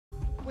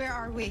Where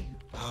are we?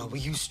 We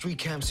used street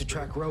cams to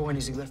track Rowan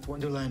as he left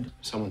Wonderland.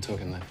 Someone took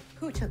him then.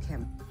 Who took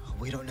him?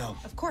 We don't know.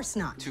 Of course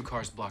not. 2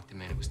 cars blocked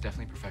him in. It was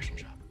definitely a professional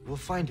job. We'll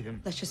find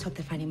him. Let's just hope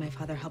that finding my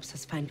father helps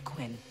us find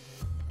Quinn.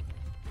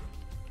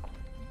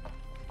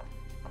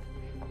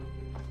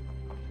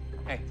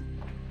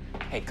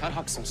 Hey, cut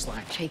Huck some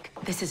slack. Jake,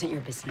 this isn't your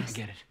business. I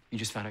get it. You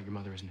just found out your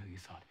mother isn't who you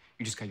thought.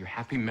 You just got your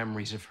happy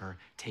memories of her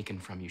taken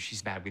from you.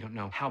 She's bad. We don't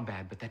know how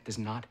bad, but that does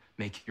not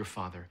make your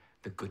father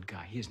the good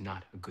guy. He is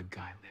not a good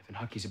guy, Liv. And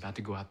Hucky's about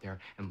to go out there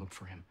and look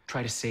for him.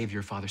 Try to save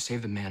your father.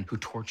 Save the man who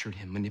tortured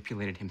him,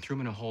 manipulated him, threw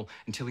him in a hole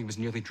until he was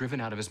nearly driven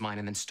out of his mind,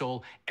 and then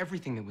stole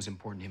everything that was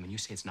important to him. And you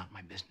say it's not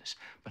my business.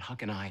 But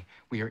Huck and I,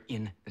 we are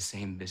in the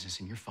same business.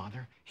 And your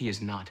father, he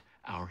is not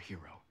our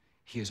hero.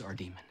 He is our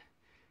demon.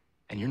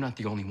 And you're not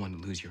the only one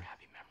to lose your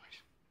happy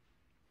memories.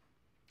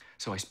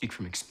 So I speak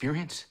from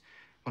experience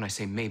when I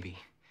say maybe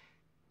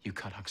you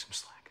cut Huck some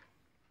slack.